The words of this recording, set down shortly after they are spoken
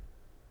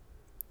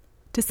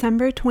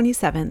December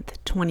 27th,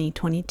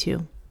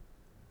 2022.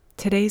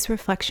 Today's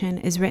reflection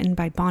is written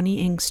by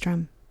Bonnie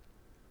Engstrom.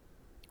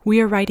 We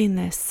are writing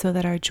this so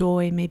that our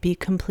joy may be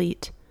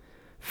complete.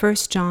 1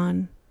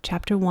 John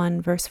chapter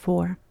 1, verse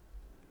 4.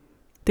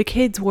 The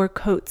kids wore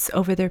coats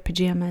over their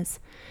pajamas,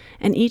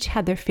 and each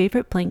had their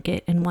favorite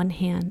blanket in one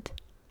hand.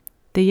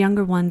 The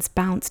younger ones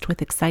bounced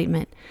with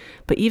excitement,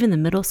 but even the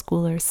middle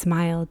schoolers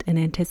smiled in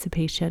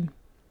anticipation.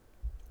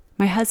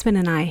 My husband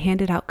and I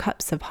handed out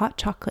cups of hot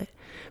chocolate,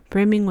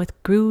 brimming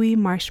with gooey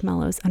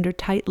marshmallows under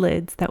tight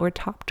lids that were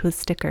topped with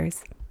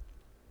stickers.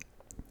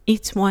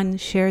 Each one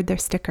shared their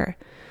sticker.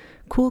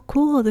 "Cool,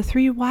 cool, the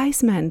 3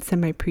 wise men," said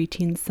my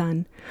preteen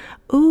son.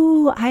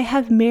 "Ooh, I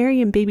have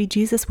Mary and baby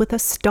Jesus with a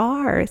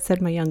star,"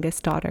 said my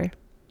youngest daughter.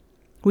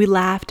 We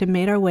laughed and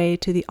made our way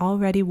to the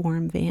already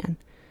warm van.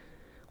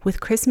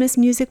 With Christmas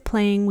music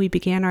playing, we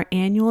began our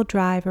annual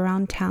drive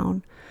around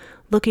town,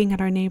 looking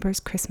at our neighbors'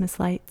 Christmas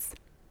lights.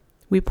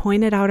 We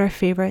pointed out our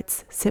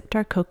favorites, sipped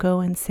our cocoa,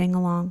 and sang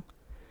along.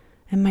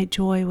 And my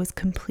joy was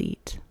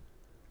complete.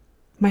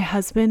 My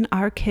husband,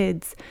 our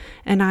kids,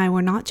 and I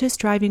were not just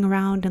driving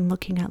around and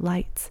looking at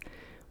lights.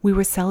 We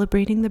were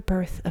celebrating the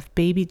birth of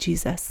baby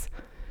Jesus,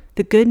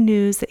 the good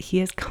news that he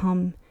has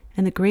come,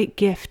 and the great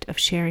gift of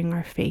sharing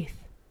our faith.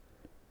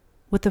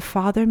 What the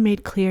Father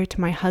made clear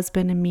to my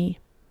husband and me,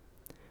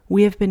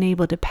 we have been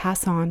able to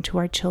pass on to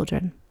our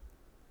children.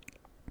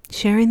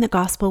 Sharing the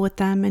gospel with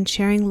them and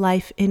sharing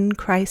life in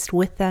Christ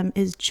with them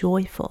is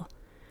joyful.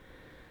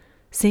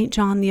 St.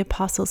 John the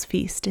Apostle's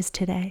feast is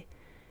today,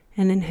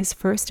 and in his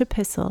first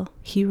epistle,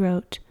 he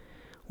wrote,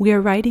 "We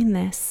are writing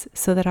this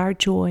so that our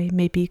joy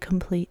may be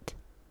complete."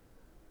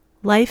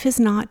 Life is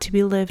not to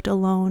be lived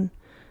alone,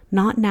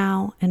 not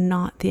now and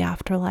not the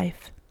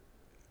afterlife.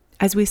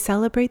 As we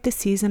celebrate the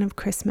season of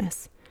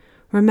Christmas,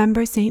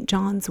 remember St.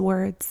 John's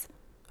words,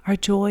 "Our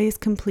joy is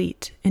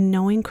complete in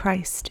knowing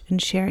Christ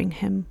and sharing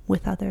him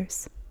with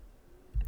others."